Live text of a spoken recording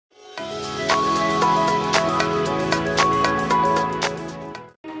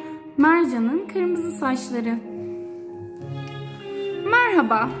Mercan'ın kırmızı saçları.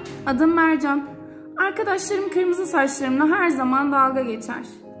 Merhaba, adım Mercan. Arkadaşlarım kırmızı saçlarımla her zaman dalga geçer.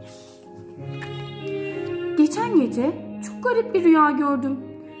 Geçen gece çok garip bir rüya gördüm.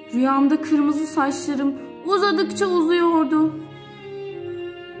 Rüyamda kırmızı saçlarım uzadıkça uzuyordu.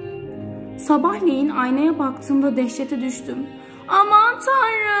 Sabahleyin aynaya baktığımda dehşete düştüm. Aman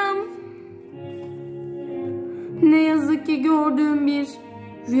Tanrım! Ne yazık ki gördüğüm bir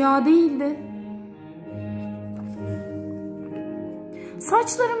rüya değildi.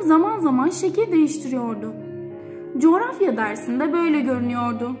 Saçlarım zaman zaman şekil değiştiriyordu. Coğrafya dersinde böyle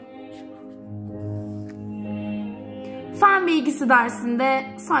görünüyordu. Fen bilgisi dersinde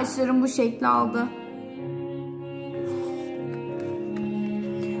saçlarım bu şekli aldı.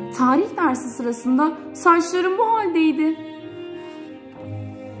 Tarih dersi sırasında saçlarım bu haldeydi.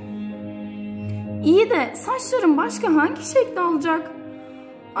 İyi de saçlarım başka hangi şekli alacak?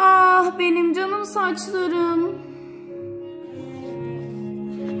 Ah benim canım saçlarım.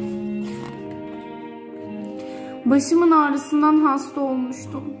 Başımın ağrısından hasta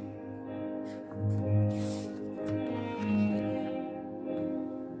olmuştum.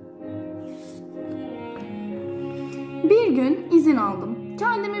 Bir gün izin aldım.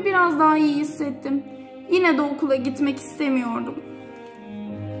 Kendimi biraz daha iyi hissettim. Yine de okula gitmek istemiyordum.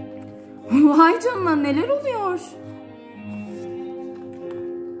 Vay canına, neler oluyor?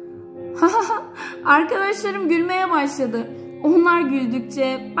 Arkadaşlarım gülmeye başladı. Onlar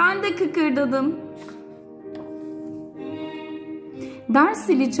güldükçe ben de kıkırdadım. Ders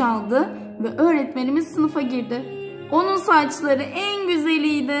zili çaldı ve öğretmenimiz sınıfa girdi. Onun saçları en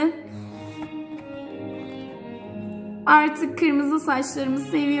güzeliydi. Artık kırmızı saçlarımı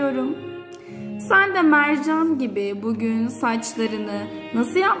seviyorum. Sen de Mercan gibi bugün saçlarını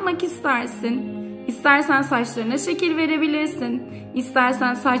nasıl yapmak istersin? İstersen saçlarına şekil verebilirsin.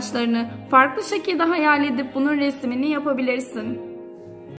 İstersen saçlarını farklı şekilde hayal edip bunun resmini yapabilirsin.